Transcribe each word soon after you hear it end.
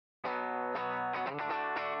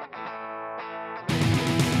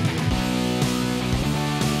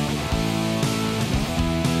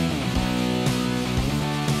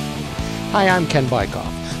Hi, I'm Ken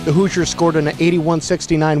Bykoff. The Hoosiers scored an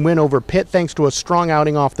 81-69 win over Pitt thanks to a strong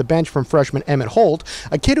outing off the bench from freshman Emmitt Holt,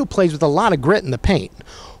 a kid who plays with a lot of grit in the paint.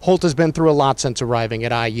 Holt has been through a lot since arriving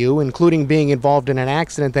at IU, including being involved in an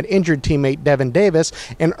accident that injured teammate Devin Davis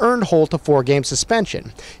and earned Holt a 4-game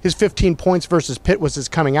suspension. His 15 points versus Pitt was his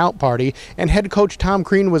coming out party, and head coach Tom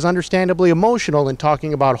Crean was understandably emotional in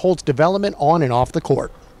talking about Holt's development on and off the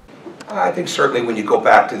court. I think certainly when you go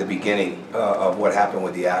back to the beginning of what happened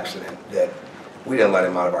with the accident, that we didn't let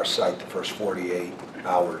him out of our sight the first 48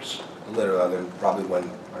 hours, literally, other than probably when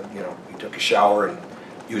he took a shower and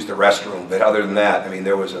used the restroom. But other than that, I mean,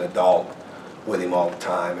 there was an adult with him all the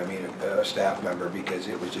time. I mean, a staff member, because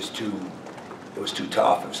it was just too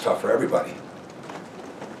tough. It was tough for everybody.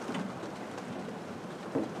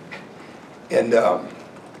 And I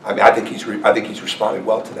mean, I think he's responded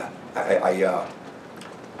well to that.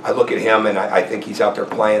 I look at him and I think he's out there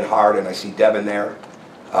playing hard, and I see Devin there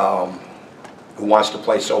who wants to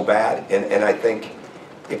play so bad. And I think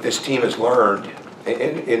if this team has learned,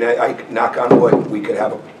 and I knock on wood, we could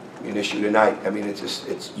have an issue tonight. I mean,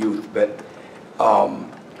 it's youth, but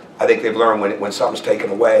I think they've learned when something's taken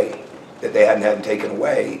away that they hadn't taken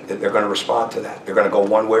away, that they're going to respond to that. They're going to go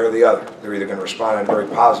one way or the other. They're either going to respond in a very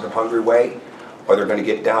positive, hungry way, or they're going to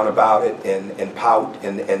get down about it and pout,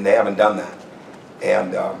 and they haven't done that.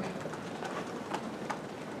 And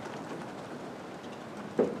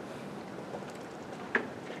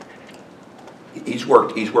he's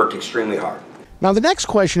worked extremely hard. Now, the next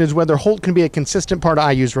question is whether Holt can be a consistent part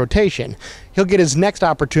of IU's rotation. He'll get his next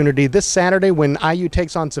opportunity this Saturday when IU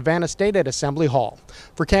takes on Savannah State at Assembly Hall.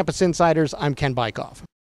 For Campus Insiders, I'm Ken Bykoff.